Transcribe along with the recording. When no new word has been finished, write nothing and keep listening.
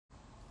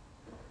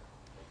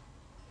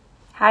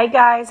Hi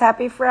guys,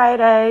 happy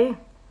Friday.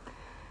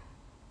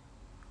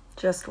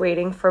 Just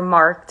waiting for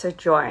Mark to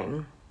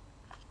join.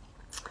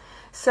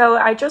 So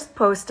I just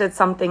posted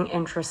something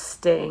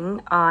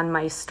interesting on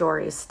my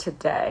stories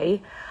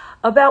today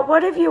about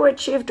what have you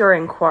achieved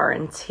during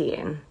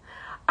quarantine.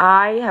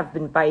 I have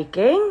been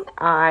biking,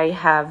 I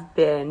have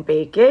been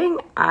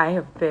baking, I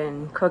have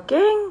been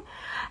cooking,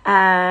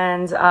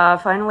 and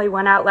finally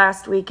went out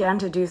last weekend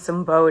to do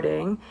some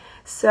boating.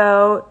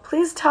 So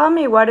please tell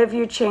me, what have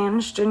you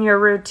changed in your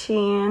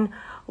routine?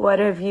 What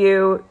have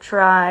you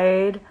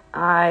tried?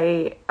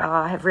 I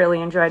have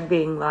really enjoyed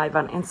being live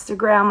on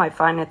Instagram. I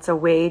find it's a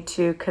way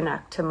to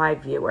connect to my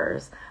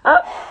viewers. Oh,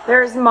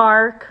 there's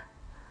Mark.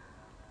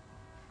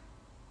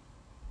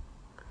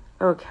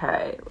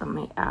 Okay, let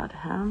me add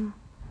him.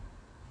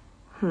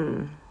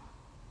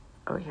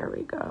 Oh, here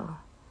we go.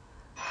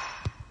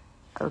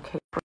 Okay,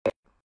 great.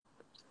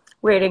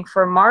 Waiting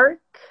for Mark.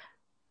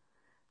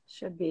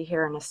 Should be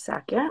here in a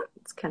second.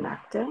 It's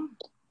connecting.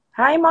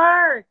 Hi,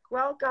 Mark.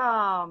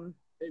 Welcome.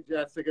 Hey,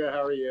 Jessica.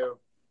 How are you?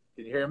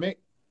 Can you hear me?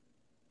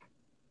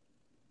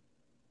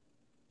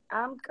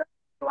 I'm good.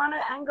 You want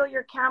to angle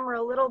your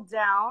camera a little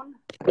down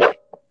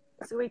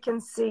so we can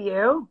see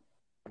you?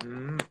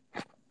 Mm-hmm.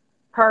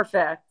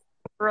 Perfect.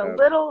 We're a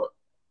little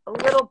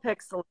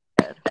pixelated.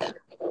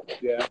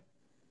 Yeah.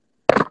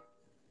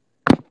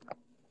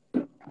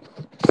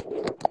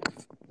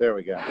 There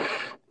we go.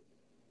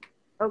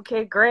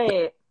 Okay,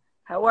 great.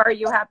 How are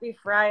you? Happy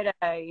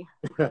Friday.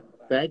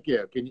 Thank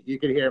you. You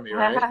can hear me,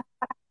 right?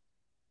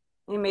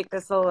 You make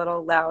this a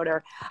little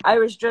louder. I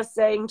was just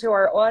saying to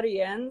our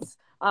audience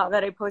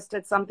that I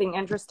posted something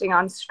interesting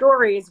on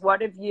stories.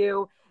 What have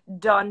you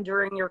done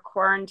during your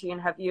quarantine?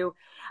 Have you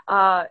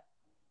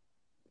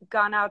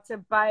gone out to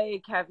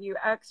bike? Have you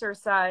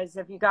exercised?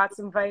 Have you got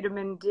some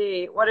vitamin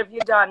D? What have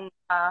you done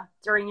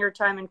during your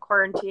time in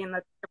quarantine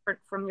that's different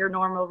from your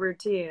normal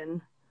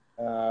routine?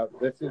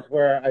 This is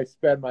where I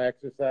spend my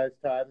exercise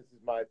time. This is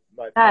my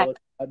Nice.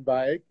 Peloton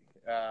bike.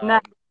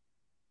 Nice.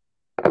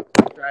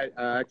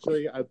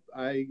 Actually,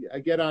 I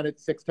get on it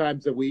 6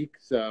 times a week,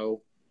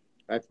 so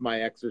that's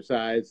my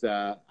exercise.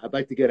 I'd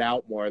like to get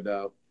out more,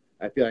 though.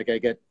 I feel like I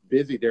get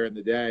busy during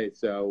the day,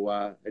 so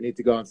I need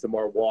to go on some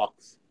more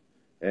walks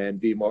and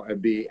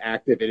be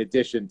active in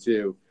addition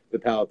to the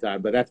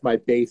Peloton. But that's my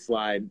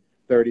baseline: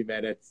 30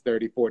 minutes,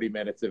 40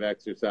 minutes of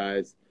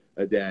exercise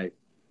a day.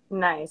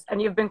 Nice. And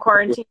you've been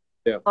quarantined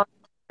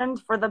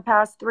for the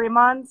past 3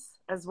 months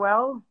as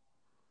well?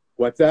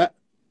 What's that?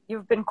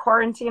 You've been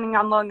quarantining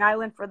on Long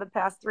Island for the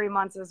past 3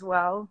 months as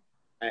well?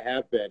 I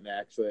have been,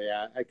 actually.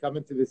 I come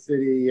into the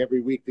city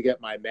every week to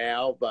get my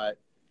mail, but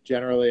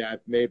generally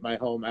I've made my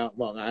home out in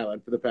Long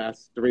Island for the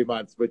past 3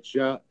 months, which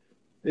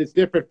is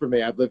different for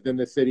me. I've lived in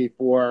the city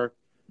for,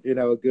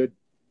 a good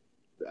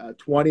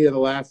 20 of the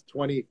last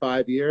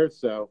 25 years,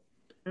 so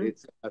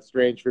it's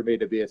strange for me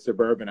to be a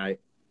suburbanite.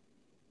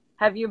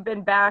 Have you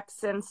been back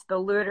since the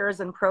looters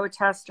and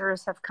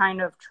protesters have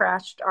kind of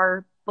trashed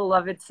our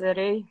beloved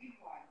city?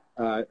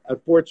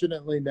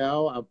 Unfortunately,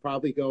 no. I'm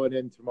probably going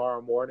in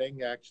tomorrow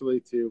morning, actually,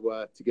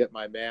 to get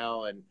my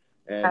mail and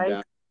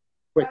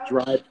quick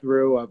drive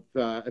through of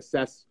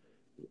assess,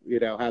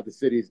 how the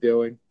city's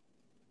doing.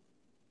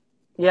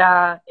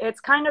 Yeah, it's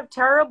kind of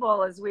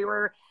terrible as we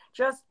were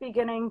just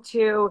beginning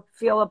to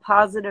feel a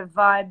positive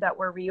vibe that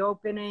we're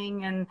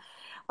reopening and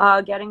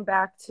getting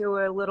back to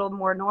a little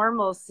more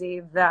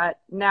normalcy, that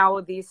now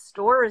these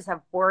stores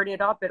have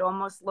boarded up. It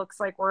almost looks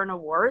like we're in a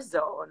war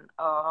zone.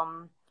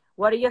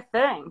 What do you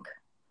think?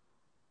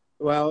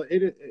 Well,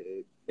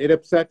 it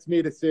upsets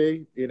me to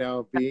see,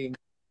 being,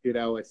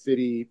 a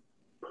city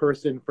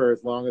person for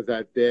as long as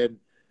I've been.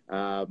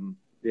 I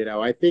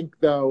think,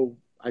 though,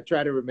 I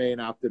try to remain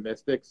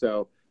optimistic.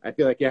 So I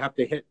feel like you have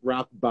to hit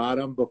rock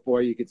bottom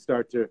before you could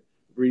start to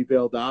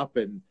rebuild up.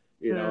 And,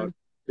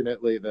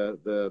 unfortunately,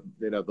 the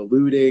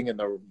looting and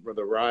the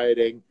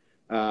rioting,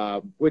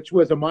 which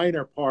was a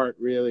minor part,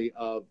 really,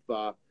 of,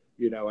 I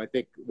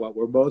think what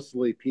were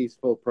mostly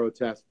peaceful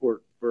protests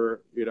for a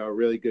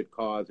really good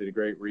cause and a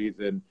great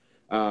reason.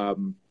 I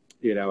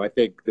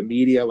think the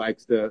media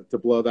likes to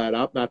blow that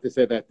up. Not to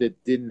say that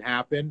it didn't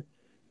happen,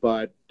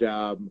 but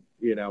I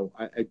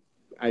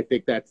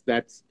think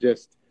that's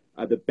just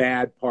the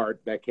bad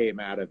part that came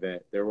out of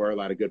it. There were a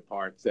lot of good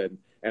parts, and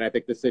I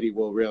think the city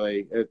will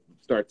really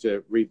start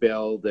to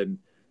rebuild and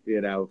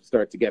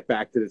start to get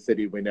back to the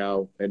city we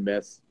know and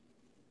miss.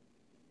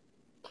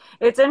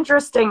 It's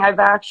interesting. I've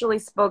actually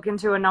spoken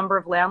to a number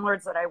of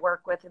landlords that I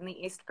work with in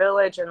the East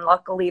Village, and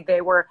luckily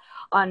they were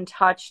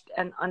untouched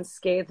and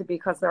unscathed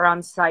because they're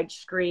on side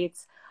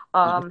streets.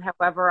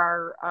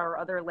 However, our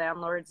other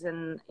landlords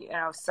in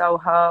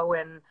Soho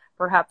and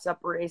perhaps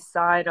Upper East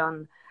Side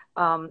on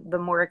the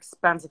more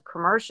expensive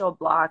commercial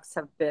blocks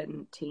have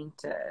been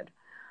tainted.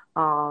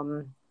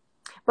 But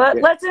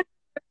let's introduce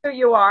who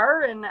you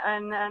are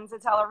and to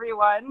tell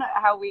everyone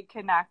how we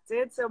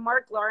connected. So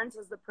Marc Lawrence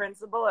is the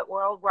principal at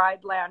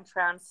Worldwide Land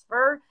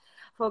Transfer,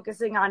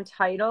 focusing on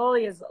title.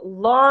 He has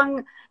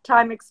long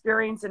time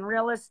experience in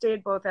real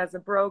estate, both as a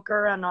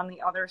broker and on the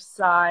other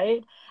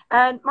side.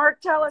 And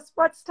Marc, tell us,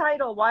 what's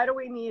title? Why do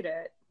we need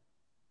it?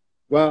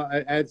 Well,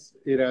 as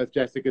you know, as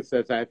Jessica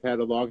says, I've had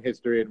a long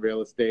history in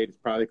real estate. It's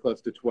probably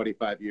close to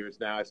 25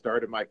 years now. I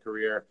started my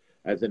career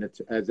as an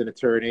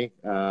attorney.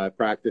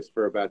 Practiced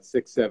for about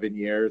 6-7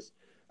 years.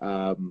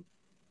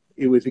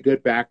 It was a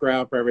good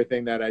background for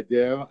everything that I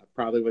do.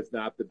 Probably was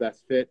not the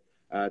best fit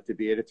to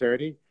be an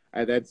attorney.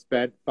 I then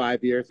spent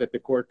 5 years at the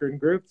Corcoran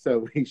Group,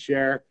 so we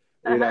share,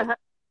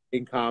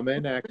 in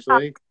common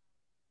actually.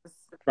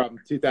 From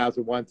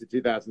 2001 to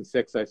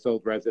 2006, I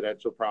sold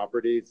residential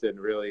properties and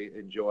really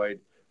enjoyed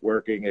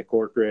working at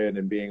Corcoran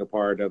and being a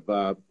part of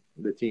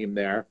the team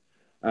there.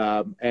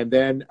 And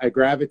then I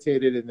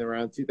gravitated in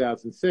around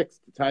 2006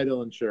 to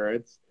title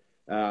insurance,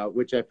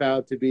 which I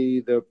found to be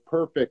the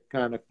perfect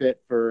kind of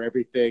fit for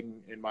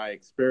everything in my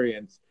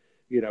experience.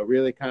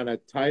 Really kind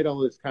of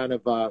title is kind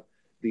of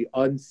the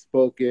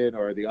unspoken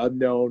or the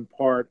unknown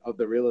part of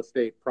the real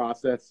estate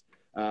process.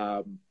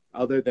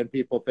 Other than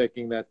people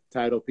thinking that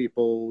title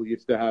people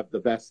used to have the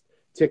best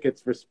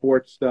tickets for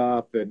sports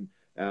stuff and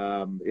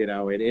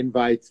and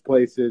invites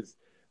places.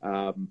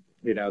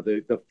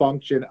 The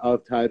function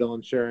of title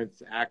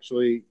insurance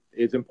actually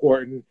is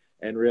important,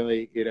 and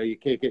really, you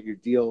can't get your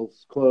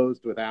deals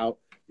closed without,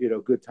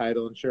 good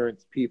title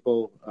insurance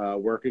people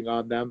working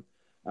on them.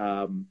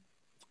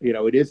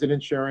 It is an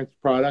insurance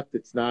product.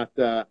 It's not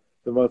the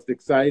most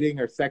exciting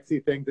or sexy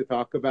thing to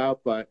talk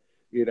about, but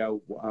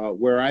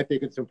where I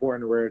think it's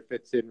important, where it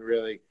fits in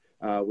really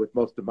with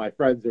most of my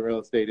friends in real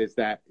estate, is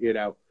that,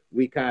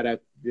 we kind of,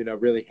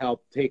 really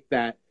help take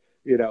that,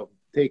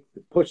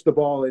 push the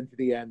ball into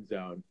the end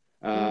zone,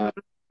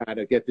 kind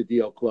of get the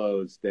deal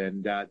closed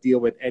and deal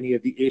with any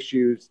of the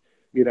issues,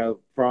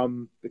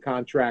 from the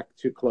contract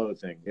to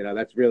closing.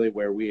 That's really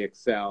where we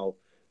excel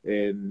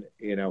in,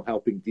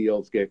 helping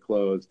deals get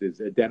closed,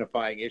 is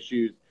identifying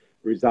issues,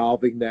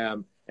 resolving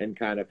them, and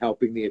kind of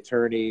helping the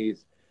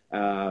attorneys,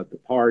 the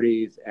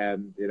parties,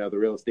 and, the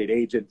real estate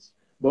agents,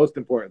 most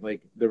importantly,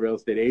 the real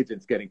estate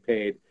agents getting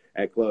paid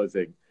at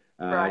closing.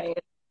 Right.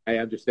 I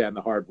understand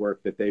the hard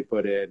work that they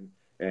put in,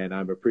 and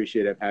I'm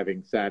appreciative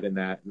having sat in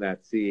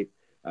that seat.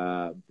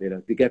 To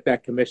get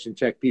that commission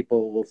check,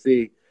 people will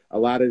see a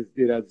lot of,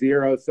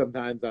 zeros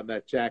sometimes on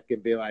that check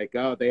and be like,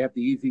 oh, they have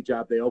the easy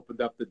job. They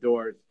opened up the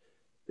doors.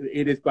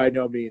 It is by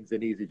no means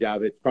an easy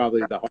job. It's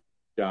probably the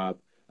hardest job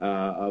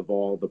of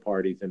all the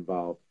parties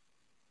involved.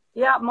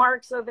 Yeah,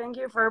 Marc, so thank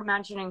you for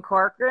mentioning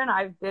Corcoran.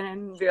 I've been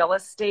in real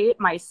estate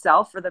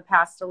myself for the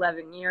past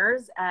 11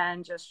 years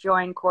and just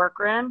joined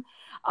Corcoran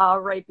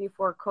right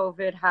before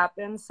COVID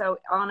happened. So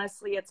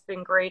honestly, it's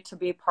been great to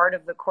be part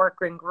of the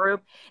Corcoran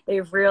Group.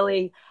 They've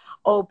really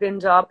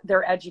opened up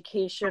their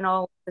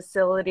educational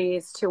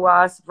facilities to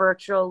us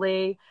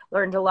virtually,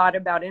 learned a lot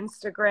about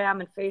Instagram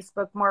and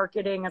Facebook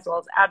marketing, as well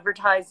as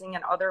advertising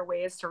and other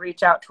ways to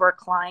reach out to our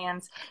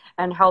clients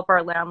and help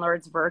our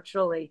landlords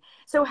virtually.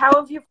 So how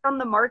have you found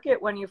the market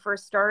when you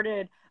first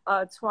started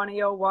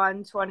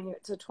 2001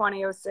 to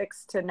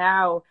 2006 to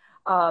now?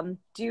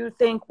 Do you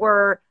think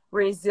we're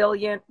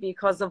resilient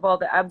because of all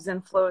the ebbs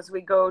and flows we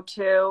go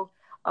to?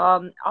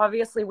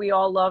 Obviously, we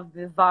all love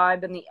the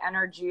vibe and the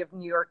energy of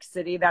New York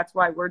City. That's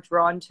why we're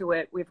drawn to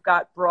it. We've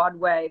got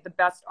Broadway, the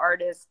best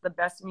artists, the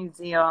best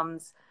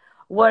museums.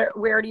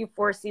 Where do you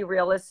foresee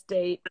real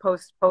estate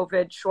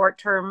post-COVID,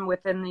 short-term,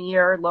 within the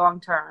year,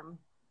 long-term?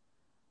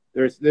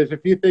 There's a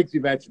few things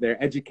you mentioned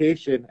there.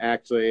 Education,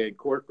 actually, and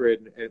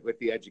Corcoran with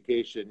the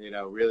education,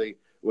 really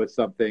was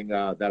something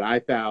that I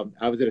found.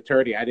 I was an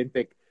attorney. I didn't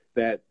think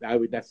that I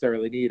would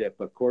necessarily need it,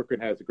 but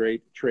Corcoran has a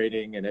great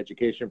training and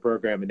education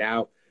program, and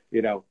now,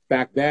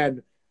 back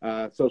then,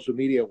 social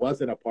media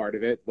wasn't a part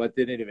of it. What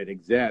didn't even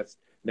exist.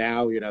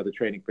 Now, the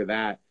training for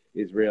that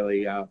is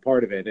really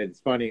part of it. And it's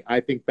funny, I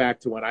think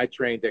back to when I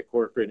trained at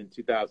Corcoran in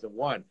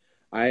 2001.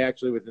 I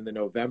actually was in the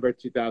November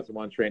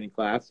 2001 training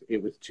class.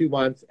 It was 2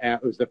 months.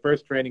 It was the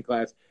first training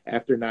class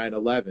after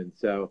 9/11.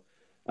 So,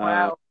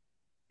 wow.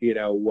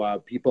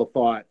 People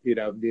thought,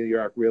 New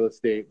York real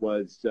estate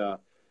was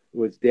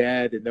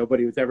dead and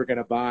nobody was ever going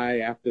to buy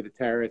after the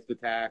terrorist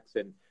attacks.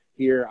 And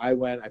here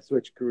I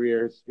switched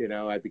careers.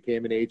 I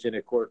became an agent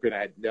at Corcoran. I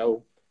had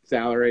no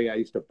salary. I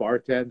used to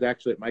bartend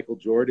actually at Michael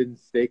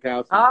Jordan's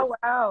Steakhouse. Oh,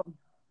 wow.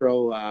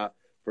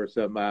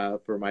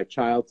 For my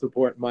child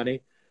support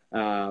money.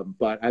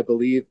 But I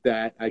believed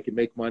that I could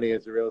make money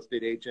as a real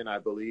estate agent. I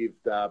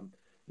believed I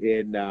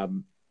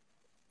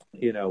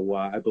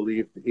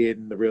believed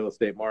in the real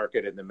estate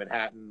market, in the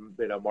Manhattan,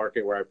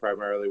 market where I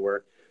primarily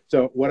work.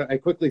 So what I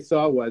quickly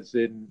saw was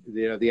in,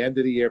 the end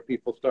of the year,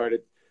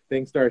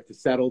 things started to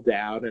settle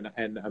down.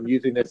 And I'm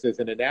using this as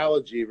an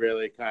analogy,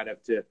 really kind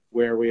of to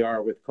where we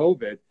are with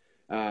COVID.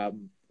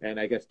 And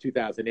I guess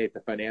 2008, the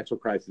financial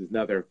crisis is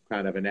another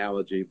kind of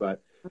analogy.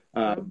 But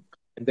and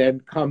then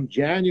come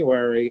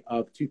January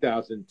of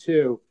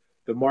 2002,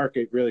 the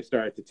market really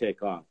started to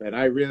take off. And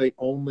I really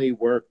only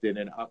worked in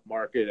an up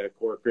market at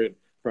Corcoran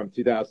from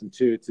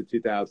 2002 to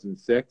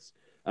 2006.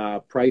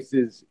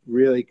 Prices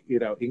really,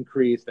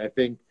 increased. I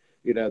think,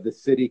 the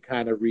city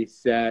kind of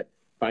reset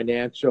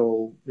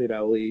financial,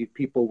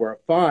 people were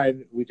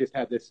fine. We just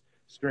had this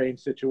strange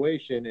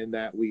situation in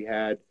that we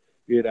had,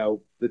 the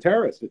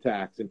terrorist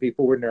attacks, and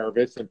people were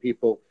nervous, and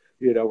people,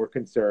 were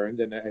concerned.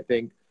 And I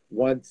think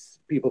once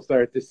people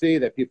started to see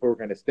that people were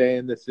going to stay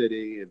in the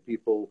city and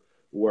people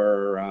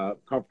were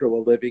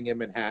comfortable living in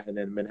Manhattan,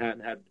 and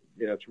Manhattan had,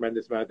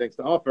 tremendous amount of things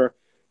to offer,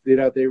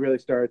 they really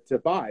started to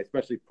buy,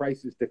 especially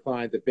prices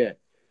declined a bit.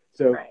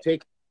 So Right.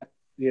 take,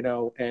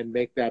 and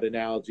make that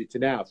analogy to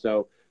now.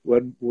 So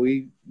when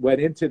we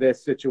went into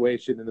this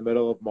situation in the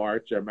middle of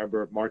March, I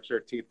remember March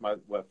 13th,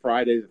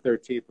 Friday the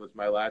 13th was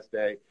my last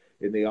day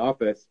in the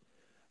office.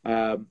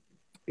 I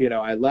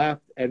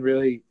left, and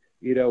really,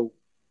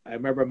 I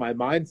remember my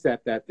mindset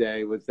that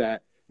day was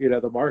that,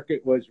 the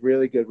market was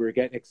really good. We were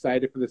getting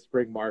excited for the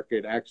spring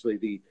market. Actually,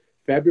 the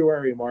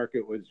February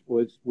market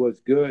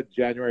was good.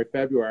 January,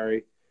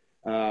 February,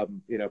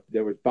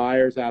 there was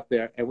buyers out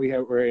there, and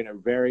we're in a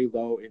very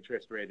low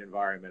interest rate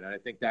environment. And I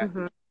think that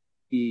Mm-hmm.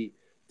 key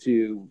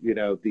to,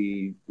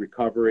 the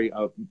recovery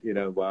of,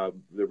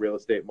 the real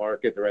estate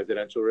market, the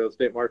residential real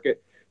estate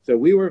market. So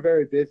we were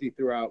very busy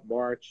throughout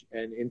March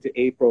and into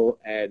April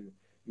and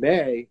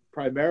May,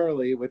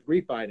 primarily with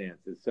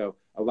refinances. So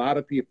a lot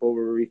of people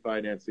were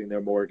refinancing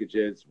their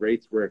mortgages.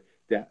 Rates were,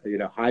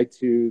 high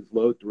twos,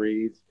 low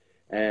threes,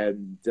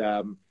 and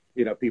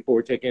people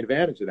were taking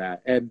advantage of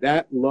that. And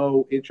that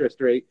low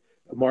interest rate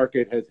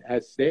market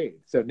has stayed.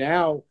 So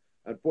now,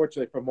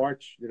 unfortunately, from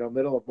March,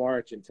 middle of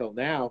March until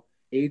now,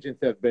 agents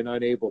have been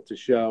unable to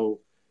show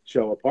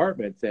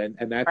apartments, and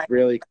that's Right.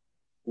 really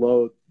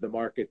slowed the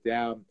market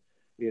down,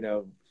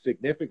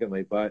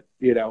 significantly. But,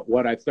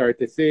 what I've started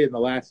to see in the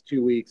last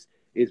 2 weeks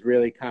is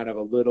really kind of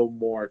a little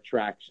more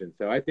traction.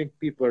 So I think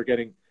people are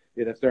getting,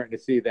 starting to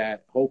see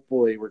that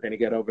hopefully we're going to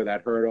get over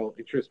that hurdle.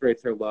 Interest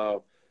rates are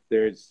low.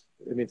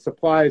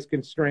 Supply is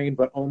constrained,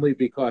 but only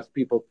because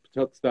people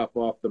took stuff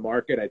off the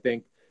market. I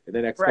think in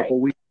the next Right. couple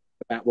of weeks,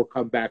 that will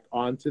come back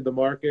onto the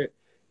market.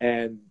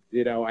 And,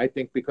 I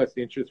think because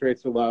the interest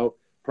rates are low,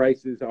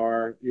 prices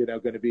are,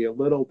 going to be a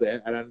little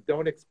bit, and I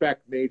don't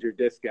expect major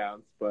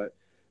discounts, but,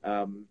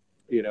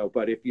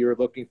 but if you're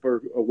looking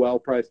for a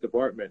well-priced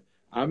apartment,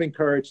 I'm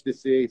encouraged to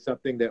see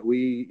something that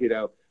we,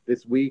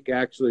 this week,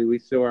 actually, we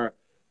saw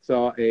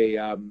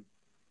a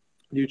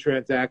new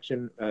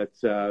transaction.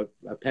 It's a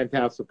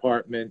penthouse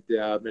apartment,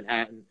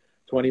 Manhattan,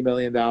 $20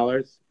 million.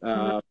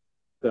 Mm-hmm.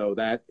 So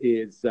that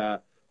is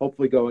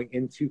hopefully going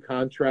into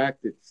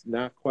contract. It's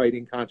not quite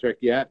in contract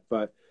yet,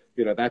 but,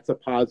 that's a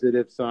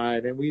positive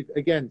sign. And we've,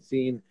 again,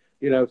 seen,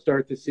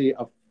 start to see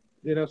a,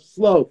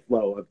 slow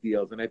flow of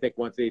deals. And I think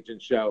once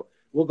agents show,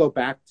 we'll go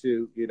back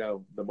to,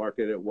 the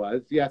market it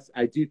was. Yes,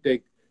 I do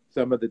think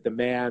some of the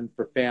demand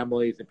for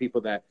families and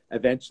people that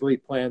eventually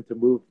plan to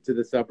move to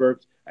the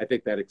suburbs, I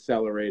think that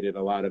accelerated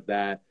a lot of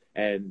that.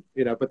 And,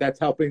 but that's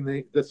helping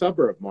the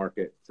suburb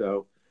market.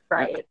 So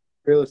Right.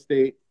 real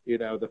estate,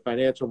 the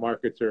financial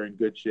markets are in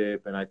good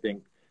shape. And I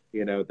think,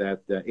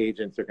 that the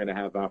agents are going to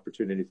have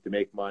opportunities to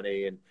make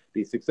money and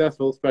be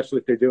successful, especially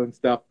if they're doing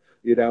stuff,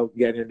 getting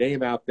their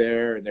name out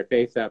there and their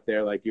face out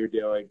there like you're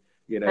doing,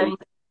 Right.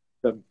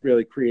 some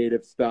really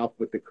creative stuff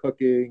with the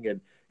cooking.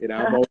 And,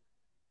 I'm always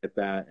at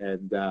that,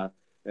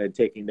 and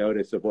taking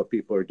notice of what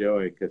people are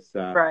doing, because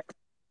Right.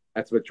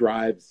 that's what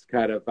drives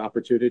kind of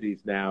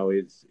opportunities now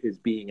is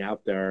being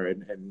out there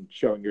and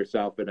showing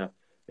yourself in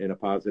a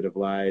positive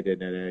light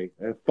and in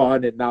a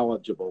fun and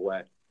knowledgeable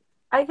way.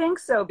 I think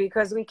so,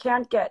 because we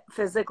can't get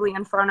physically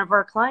in front of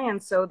our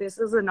clients. So this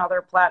is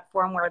another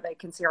platform where they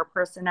can see our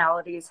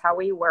personalities, how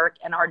we work,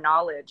 and our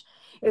knowledge.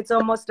 It's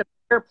almost a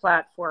better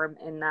platform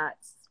in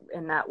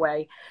that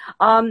way.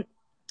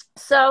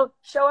 So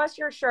show us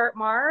your shirt,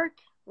 Mark.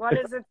 What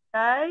does it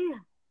say?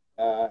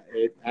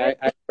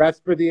 I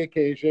dressed for the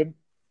occasion.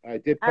 I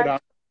did put on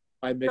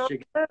my So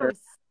Michigan shirt.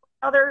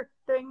 other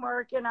thing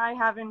Mark and I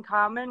have in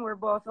common, we're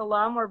both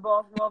alum, we're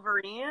both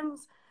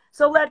Wolverines.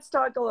 So let's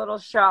talk a little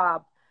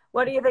shop.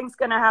 What do you think is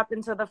going to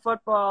happen to the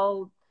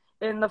football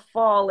in the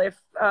fall if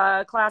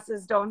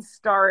classes don't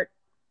start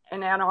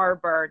in Ann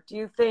Arbor? Do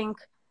you think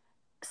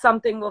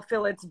something will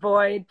fill its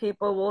void?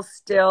 People will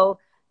still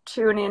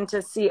tune in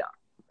to see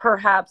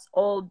perhaps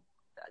old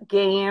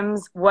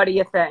games. What do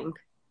you think?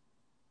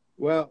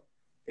 Well,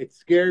 it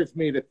scares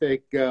me to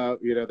think,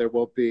 there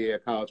won't be a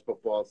college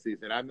football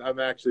season. I'm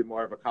actually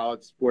more of a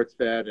college sports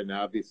fan and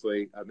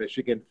obviously a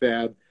Michigan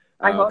fan.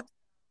 I hope.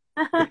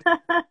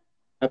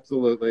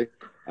 Absolutely.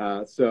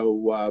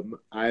 So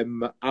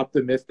I'm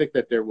optimistic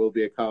that there will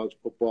be a college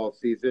football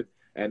season,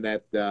 and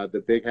that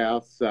the Big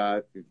House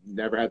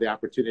never had the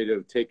opportunity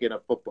to take in a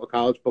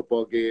college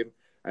football game.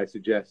 I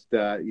suggest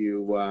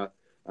you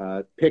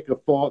pick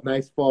a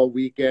nice fall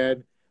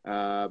weekend,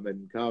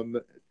 and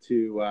come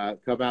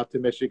out to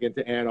Michigan,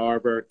 to Ann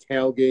Arbor,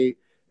 tailgate,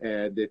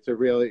 and it's a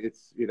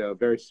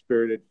very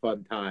spirited,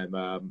 fun time.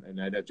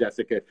 And I know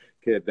Jessica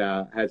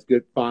has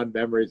good fond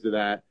memories of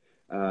that.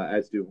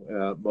 As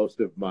do most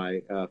of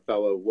my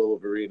fellow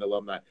Wolverine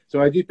alumni.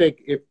 So I do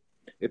think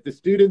if the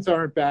students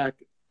aren't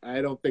back,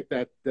 I don't think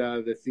that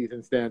the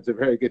season stands a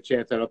very good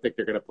chance. I don't think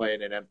they're going to play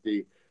in an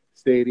empty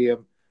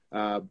stadium.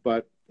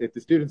 But if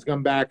the students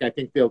come back, I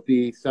think there'll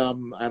be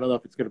some. I don't know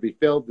if it's going to be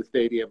filled, the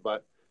stadium,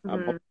 but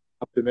I'm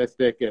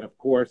optimistic. And of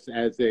course,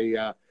 as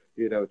a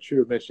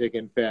true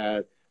Michigan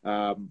fan,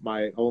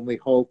 my only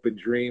hope and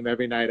dream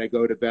every night I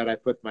go to bed, I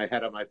put my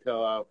head on my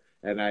pillow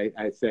and I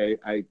say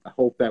I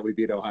hope that we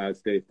beat Ohio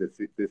State this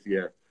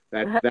year.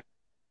 That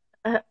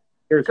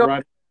here's Go.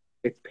 run.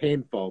 It's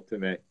painful to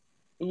me.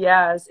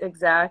 Yes,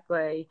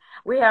 exactly.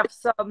 We have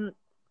some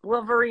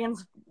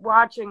Wolverines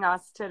watching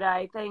us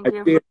today. Thank I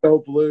you. see it go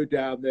blue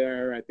down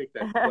there. I think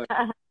that's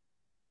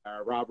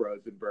Rob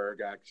Rosenberg,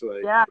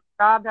 actually. Yeah,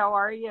 Rob, how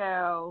are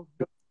you?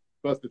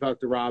 Supposed to talk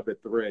to Rob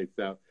at 3,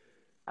 so.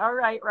 All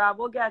right, Rob,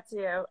 we'll get to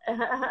you.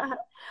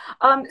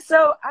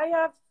 So I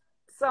have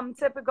some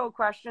typical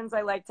questions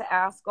I like to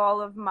ask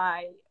all of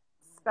my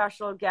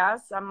special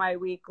guests on my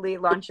weekly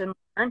Lunch and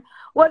Learn.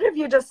 What have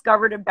you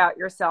discovered about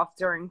yourself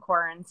during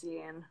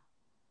quarantine?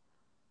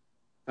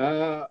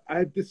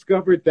 I've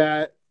discovered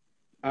that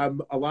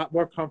I'm a lot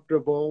more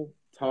comfortable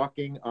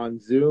talking on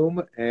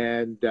Zoom.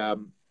 And,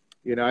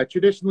 I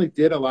traditionally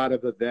did a lot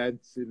of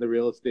events in the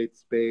real estate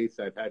space.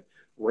 I've had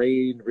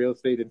RAIN, Real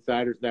Estate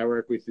Insiders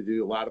Network. We used to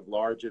do a lot of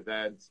large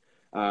events.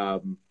 I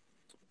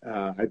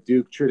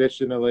do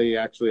traditionally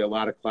actually a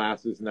lot of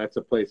classes, and that's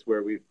a place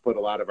where we've put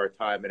a lot of our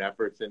time and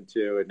efforts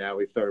into. And now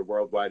we've started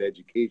Worldwide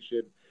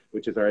Education,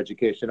 which is our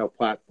educational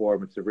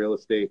platform. It's a real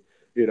estate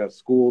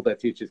school that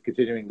teaches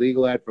continuing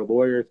legal ed for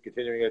lawyers,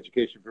 continuing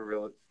education for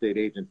real estate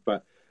agents.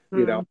 But,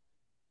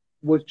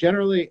 was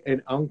generally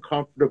an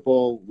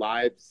uncomfortable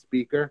live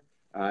speaker.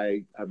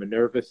 I'm a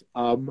nervous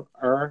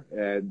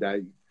and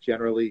I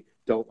generally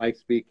don't like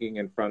speaking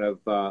in front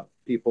of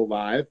people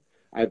live.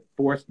 I've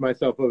forced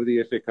myself over the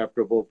years to get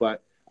comfortable,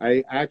 but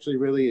I actually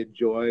really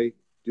enjoy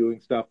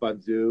doing stuff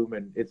on Zoom,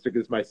 and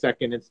Instagram is my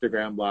second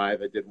Instagram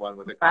live. I did one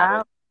with a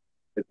college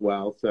as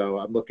well. So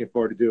I'm looking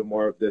forward to doing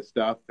more of this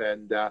stuff.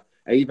 And I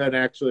even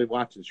actually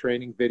watched a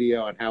training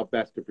video on how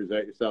best to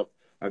present yourself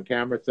on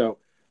camera. So,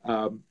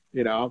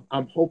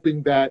 I'm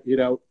hoping that,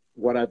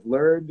 what I've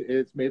learned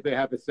is maybe I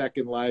have a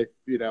second life,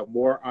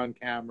 more on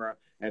camera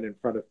and in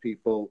front of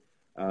people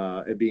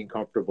and being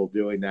comfortable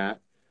doing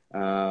that.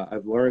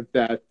 I've learned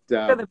that.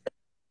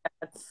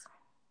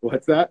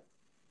 What's that?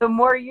 The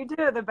more you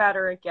do, the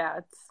better it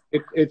gets.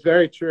 It's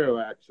very true,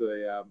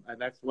 actually. And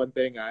that's one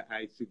thing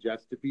I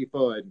suggest to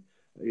people. And,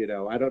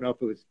 I don't know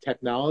if it was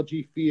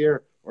technology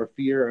fear or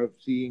fear of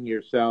seeing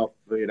yourself,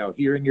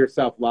 hearing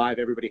yourself live.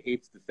 Everybody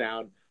hates the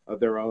sound of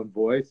their own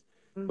voice.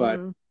 But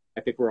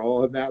I think we're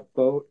all in that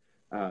boat.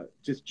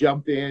 Just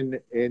jump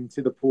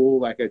into the pool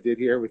like I did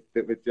here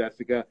with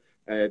Jessica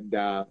and,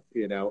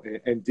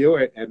 and do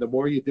it. And the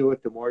more you do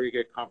it, the more you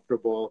get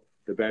comfortable,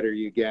 the better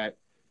you get,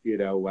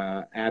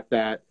 at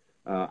that.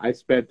 I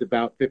spent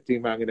about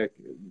 15. I'm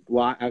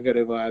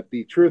gonna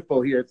be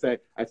truthful here and say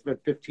I spent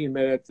 15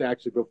 minutes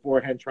actually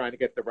beforehand trying to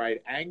get the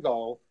right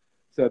angle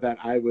so that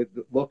I would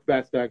look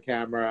best on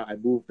camera. I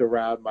moved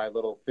around my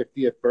little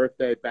 50th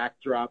birthday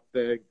backdrop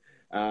thing.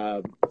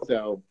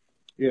 So,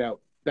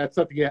 that's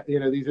something.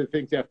 These are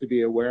things you have to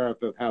be aware of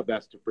how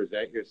best to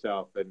present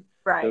yourself. And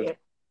right.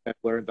 I've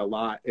learned a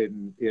lot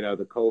in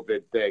the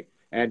COVID thing.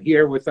 And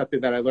here was something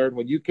that I learned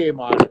when you came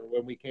on, or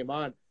when we came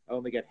on. I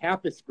only get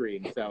half a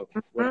screen. So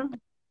when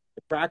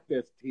I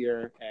practiced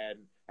here and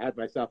had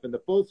myself in the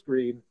full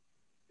screen,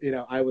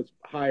 I was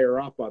higher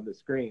up on the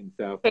screen.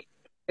 So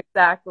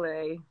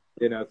exactly.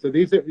 So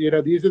these are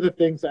the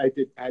things I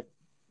had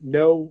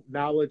no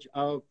knowledge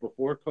of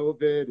before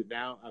COVID, and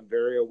now I'm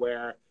very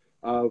aware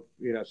of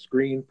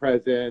screen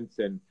presence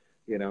and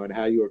and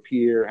how you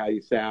appear, how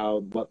you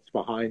sound, what's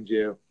behind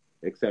you,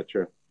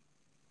 etc.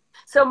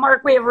 So,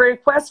 Mark, we have a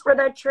request for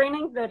that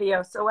training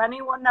video. So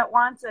anyone that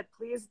wants it,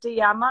 please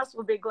DM us.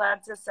 We'll be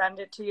glad to send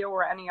it to you,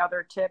 or any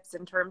other tips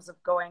in terms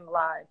of going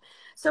live.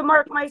 So,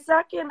 Mark, my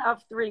second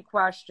of 3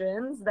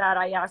 questions that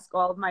I ask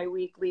all of my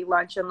weekly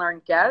Lunch and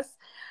Learn guests: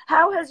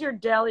 how has your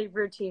daily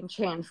routine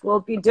changed? Will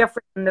it be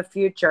different in the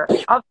future?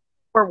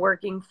 We're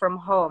working from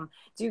home.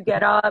 Do you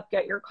get up,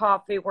 get your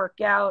coffee, work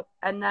out,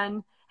 and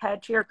then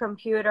head to your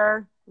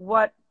computer?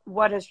 What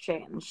has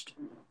changed?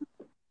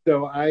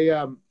 So I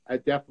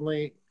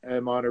definitely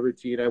am on a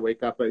routine. I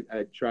wake up,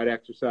 I try to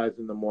exercise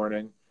in the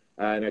morning,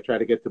 and I try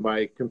to get to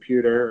my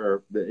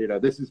computer, or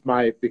this is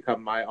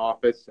become my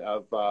office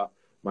of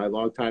my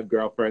longtime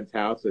girlfriend's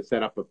house. I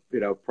set up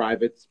a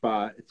private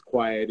spot. It's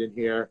quiet in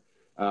here.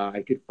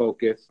 I could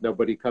focus.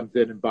 Nobody comes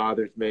in and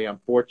bothers me. I'm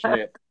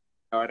fortunate,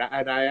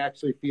 and I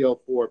actually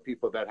feel for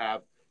people that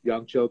have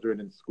young children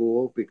in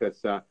school,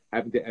 because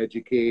having to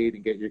educate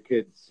and get your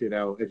kids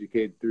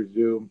educated through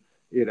Zoom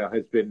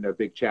has been a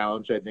big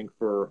challenge, I think,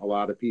 for a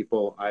lot of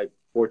people. I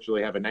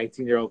fortunately have a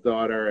 19-year-old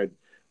daughter,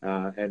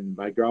 and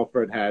my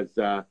girlfriend has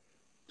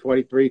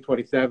 23,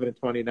 27, and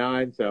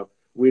 29. So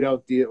we're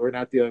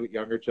not dealing with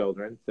younger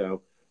children.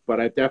 So, but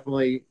I've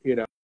definitely,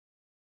 next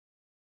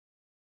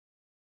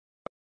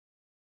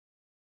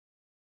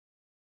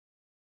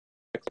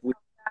week.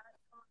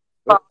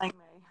 Calling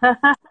me.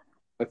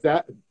 What's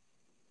that?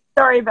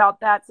 Sorry about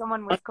that.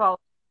 Someone was calling.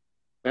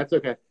 That's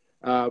okay.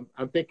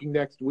 I'm thinking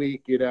next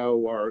week,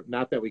 or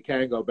not that we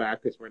can go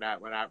back because we're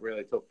not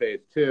really till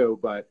phase 2,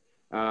 but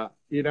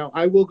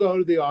I will go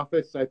to the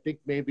office. I think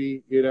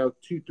maybe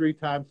 2-3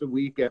 times a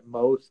week at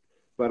most,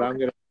 but I'm Okay.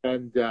 going to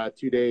spend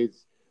 2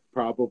 days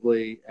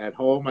probably at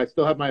home. I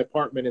still have my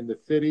apartment in the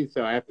city,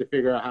 so I have to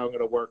figure out how I'm going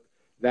to work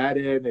that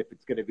in. If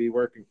it's going to be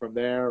working from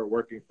there or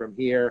working from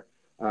here.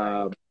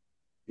 Right.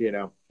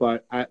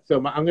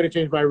 I'm going to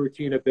change my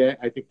routine a bit.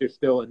 I think there's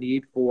still a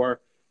need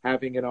for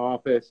having an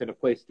office and a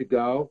place to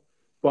go,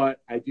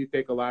 but I do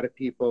think a lot of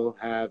people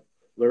have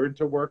learned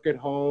to work at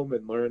home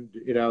and learned,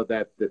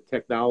 that the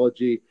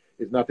technology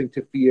is nothing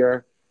to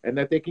fear and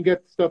that they can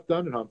get stuff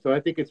done at home. So I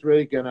think it's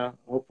really going to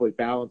hopefully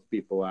balance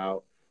people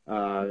out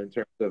in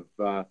terms of,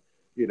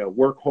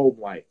 work home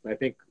life. I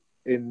think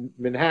in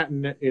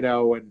Manhattan,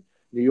 and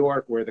New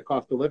York, where the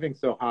cost of living's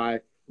so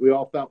high, we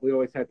all felt we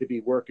always had to be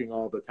working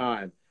all the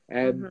time.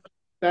 And Hmm.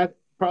 that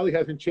probably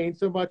hasn't changed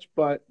so much,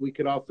 but we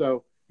could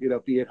also,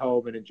 be at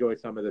home and enjoy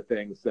some of the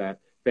things that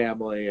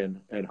family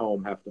and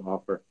home have to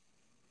offer.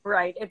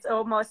 Right. It's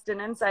almost an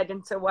insight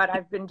into what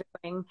I've been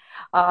doing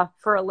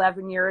for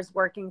 11 years,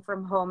 working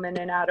from home in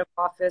and out of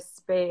office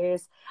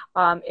space.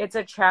 It's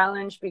a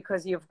challenge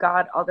because you've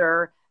got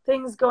other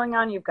things going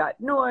on. You've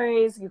got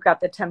noise, you've got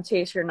the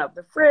temptation of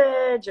the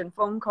fridge and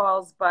phone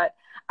calls, but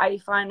I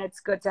find it's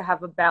good to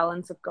have a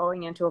balance of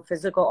going into a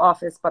physical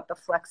office, but the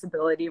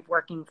flexibility of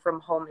working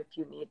from home if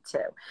you need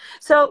to.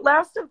 So,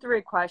 last of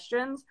three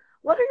questions.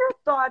 What are your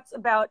thoughts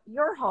about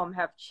your home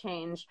have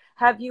changed?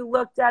 Have you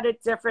looked at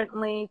it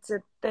differently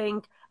to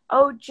think,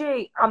 oh,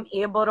 gee, I'm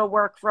able to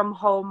work from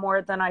home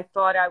more than I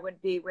thought I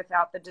would be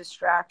without the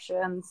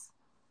distractions?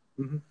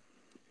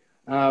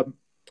 Mm-hmm. Um,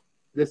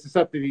 this is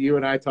something that you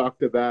and I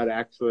talked about,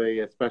 actually,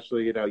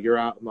 especially, you're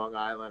out in Long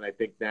Island, I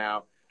think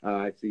now.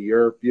 I see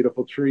your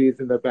beautiful trees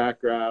in the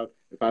background.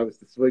 If I was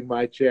to swing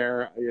my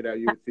chair, you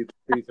would see the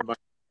trees in my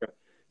background.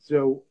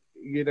 So,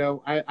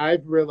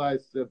 I've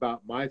realized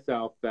about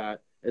myself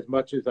that as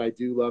much as I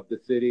do love the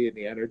city and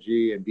the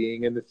energy and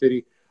being in the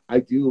city, I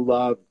do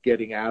love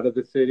getting out of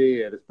the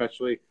city, and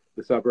especially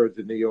the suburbs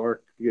of New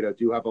York,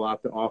 do have a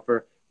lot to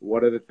offer.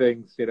 One of the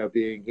things,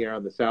 being here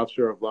on the South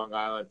Shore of Long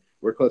Island,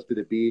 we're close to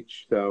the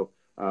beach. So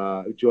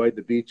joined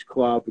the beach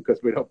club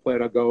because we don't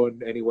plan on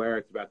going anywhere.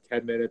 It's about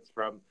 10 minutes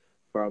from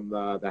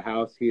the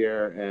house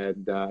here.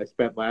 And I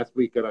spent last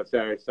weekend on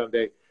Saturday,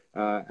 Sunday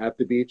at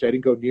the beach. I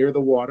didn't go near the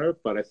water,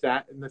 but I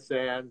sat in the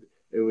sand.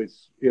 It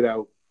was,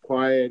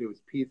 quiet. It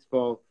was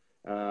peaceful.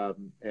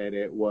 And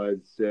it was,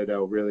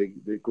 really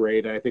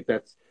great. And I think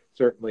that's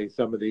certainly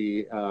some of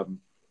the,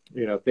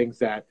 things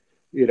that,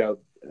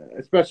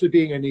 especially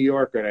being a New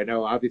Yorker. And I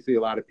know obviously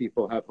a lot of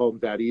people have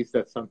homes out east.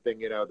 That's something,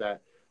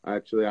 that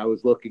actually I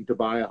was looking to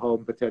buy a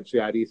home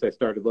potentially out east. I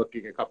started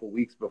looking a couple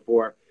weeks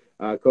before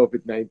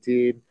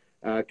COVID-19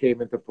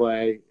 came into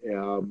play.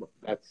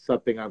 That's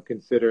something I'm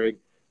considering.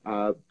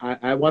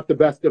 I want the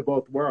best of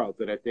both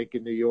worlds. And I think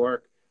in New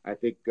York, I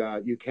think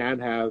you can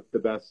have the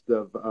best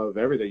of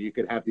everything. You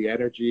can have the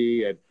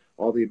energy and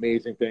all the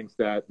amazing things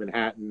that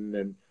Manhattan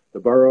and the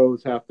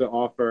boroughs have to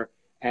offer,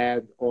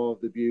 and all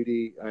of the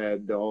beauty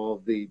and all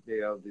of the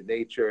the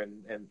nature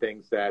and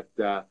things that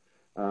that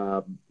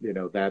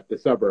the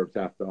suburbs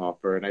have to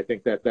offer. And I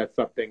think that that's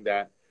something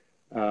that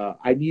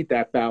I need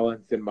that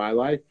balance in my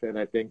life, and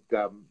I think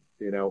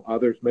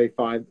others may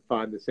find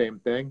the same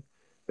thing,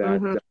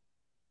 that Hmm.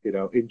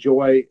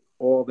 enjoy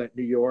all that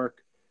New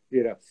York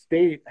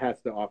state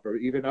has to offer.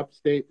 Even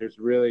upstate, there's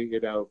really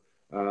a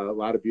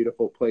lot of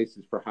beautiful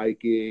places for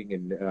hiking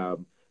and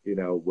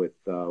with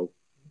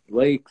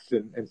lakes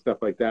and stuff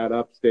like that.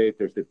 Upstate,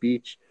 there's the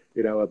beach,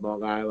 at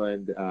Long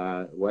Island.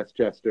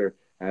 Westchester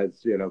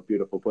has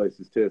beautiful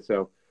places too.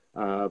 So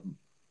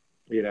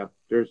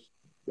there's,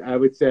 I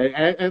would say,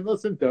 and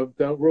listen,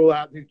 don't rule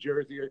out New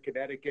Jersey or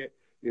Connecticut.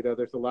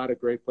 There's a lot of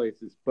great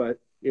places, but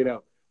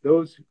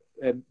those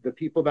and the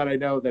people that I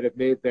know that have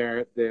made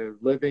their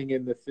living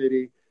in the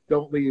city,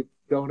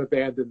 don't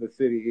abandon the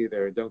city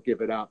either, and don't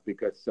give it up,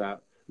 because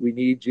we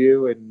need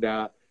you, and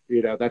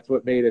that's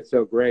what made it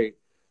so great.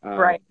 Um,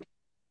 Right.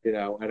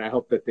 and I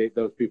hope that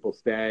those people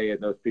stay, and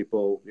those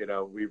people,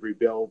 we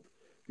rebuild,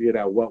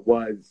 what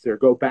was, or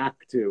go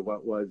back to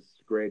what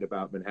was great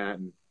about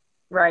Manhattan.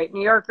 Right.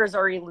 New Yorkers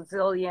are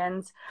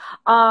resilient.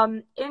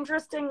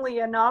 Interestingly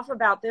enough,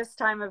 about this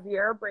time of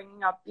year,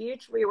 bringing up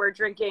beach, we were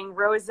drinking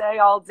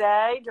rosé all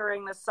day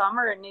during the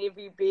summer at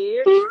Navy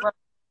Beach.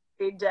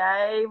 Every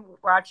day,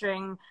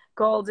 watching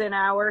golden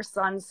hour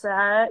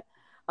sunset.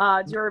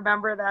 Do you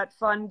remember that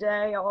fun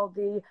day? All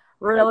the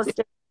I real did.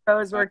 estate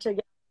pros were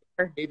together.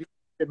 Maybe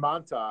in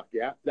Montauk,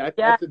 yeah, Yeah.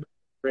 that's a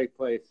great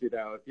place.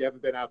 If you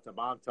haven't been out to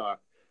Montauk,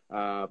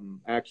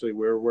 actually,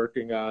 we're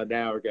working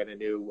now. We're getting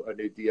a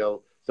new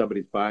deal.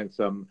 Somebody's buying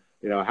some,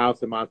 a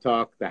house in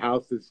Montauk. The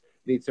houses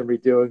need some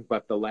redoing,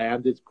 but the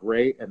land is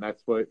great, and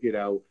that's what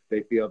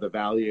they feel the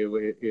value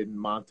in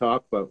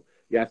Montauk. But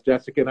yes,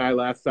 Jessica and I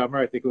last summer,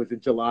 I think it was in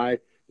July,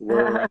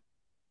 were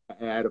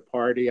at a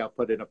party. I'll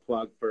put in a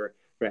plug for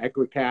for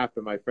Equicap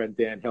and my friend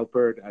Dan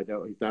Hilpert. I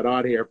know he's not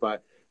on here,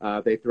 but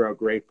they throw a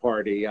great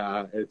party.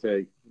 It's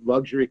a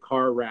luxury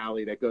car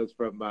rally that goes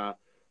from a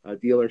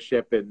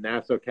dealership in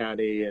Nassau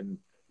County, and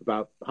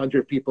about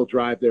 100 people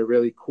drive their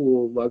really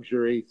cool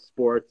luxury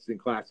sports and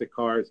classic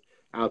cars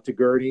out to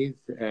Gurney's,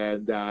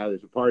 and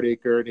there's a party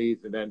at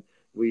Gurney's, and then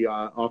we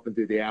often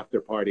do the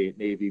after party at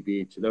Navy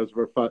Beach, and those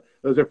were fun.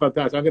 Those are fun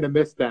times. I'm going to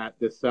miss that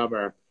this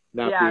summer,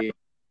 not being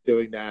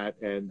doing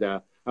that. And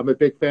I'm a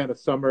big fan of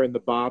Summer in the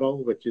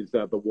Bottle, which is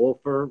the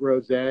Wolfer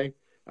Rosé.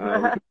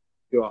 We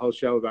do a whole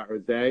show about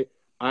rosé.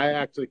 I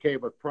actually came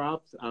with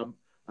props. I'm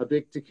a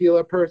big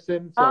tequila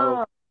person,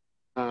 so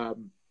I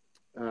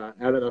don't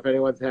know if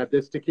anyone's had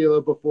this tequila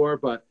before,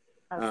 but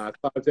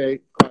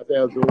Clase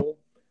Azul.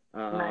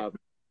 Nice.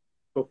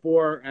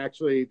 Before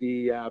actually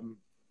the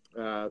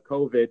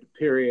COVID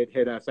period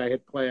hit us, I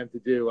had planned to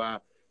do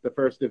the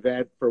first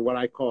event for what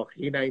I call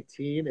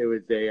G19. It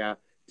was a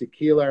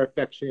tequila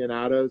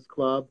aficionados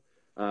club.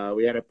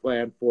 We had a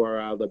plan for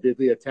La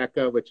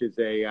Biblioteca, which is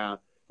a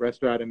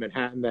restaurant in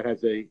Manhattan that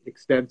has a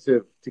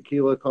extensive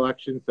tequila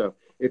collection. So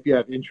if you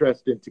have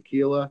interest in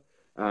tequila,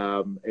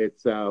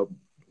 it's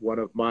one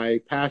of my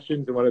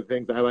passions and one of the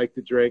things I like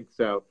to drink.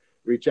 So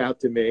reach out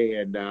to me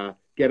and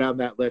get on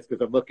that list,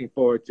 because I'm looking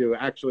forward to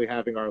actually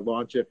having our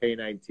launch of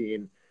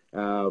G19,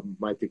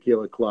 my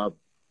tequila club,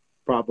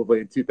 probably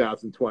in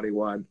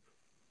 2021.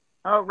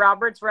 Oh,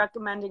 Robert's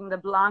recommending the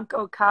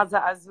Blanco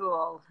Casa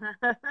Azul.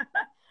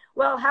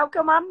 Well, how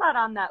come I'm not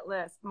on that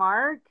list,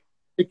 Mark? I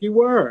think you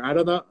were. I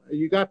don't know.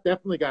 You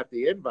definitely got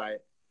the invite.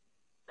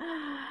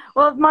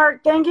 Well,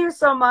 Mark, thank you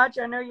so much.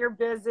 I know you're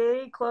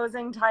busy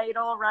closing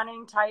title,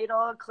 running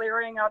title,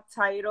 clearing up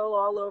title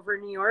all over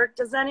New York.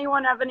 Does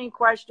anyone have any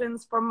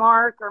questions for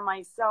Mark or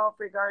myself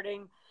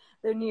regarding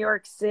the New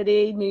York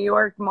City, New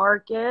York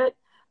market?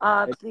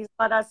 Please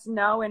let us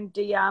know and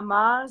DM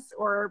us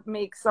or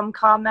make some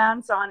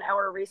comments on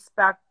our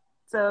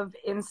respective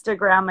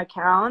Instagram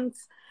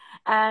accounts.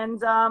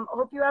 And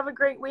hope you have a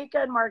great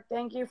weekend, Mark.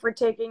 Thank you for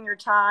taking your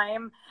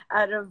time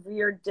out of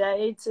your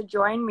day to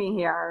join me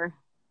here.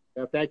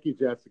 Yeah, thank you,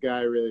 Jessica.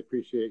 I really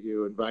appreciate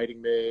you inviting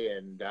me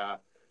and,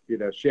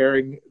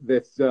 sharing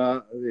this,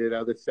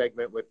 this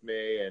segment with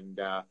me, and,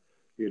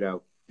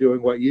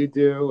 doing what you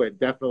do. And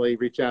definitely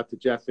reach out to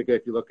Jessica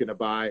if you're looking to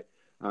buy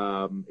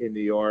in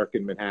New York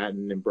and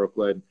Manhattan and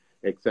Brooklyn,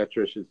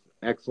 etc. She's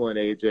an excellent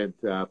agent.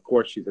 Of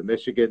course, she's a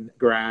Michigan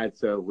grad,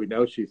 so we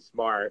know she's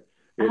smart.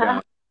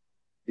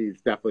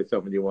 She's definitely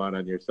someone you want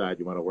on your side,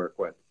 you want to work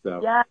with.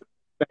 So yeah.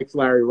 Thanks,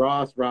 Larry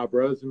Ross, Rob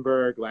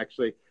Rosenberg.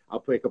 Actually,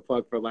 I'll make a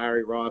plug for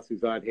Larry Ross,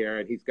 who's on here,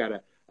 and he's got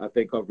a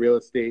thing called Real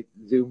Estate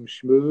Zoom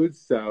Schmooze.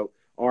 So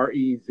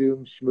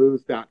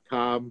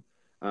rezoomschmooze.com.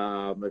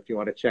 If you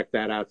want to check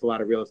that out. It's a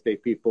lot of real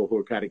estate people who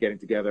are kind of getting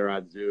together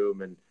on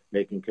Zoom and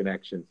making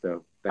connections.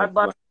 So I'd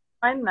love to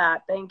find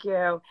that. Thank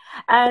you.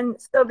 And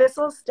so this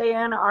will stay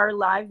in our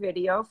live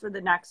video for the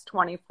next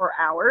 24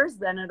 hours.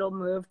 Then it'll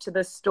move to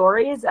the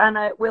stories, and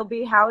it will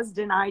be housed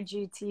in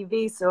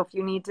IGTV. So if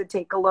you need to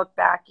take a look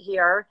back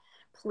here,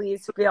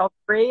 please feel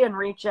free and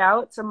reach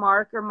out to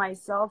Mark or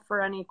myself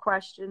for any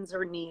questions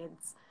or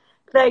needs.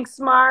 Thanks,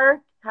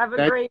 Mark. Have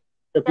a great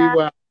day. Be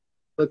well.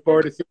 Look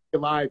forward to seeing you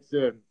live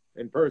soon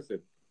in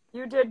person.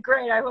 You did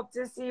great. I hope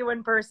to see you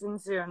in person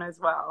soon as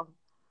well.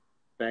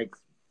 Thanks.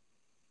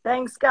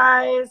 Thanks,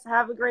 guys.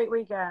 Have a great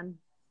weekend.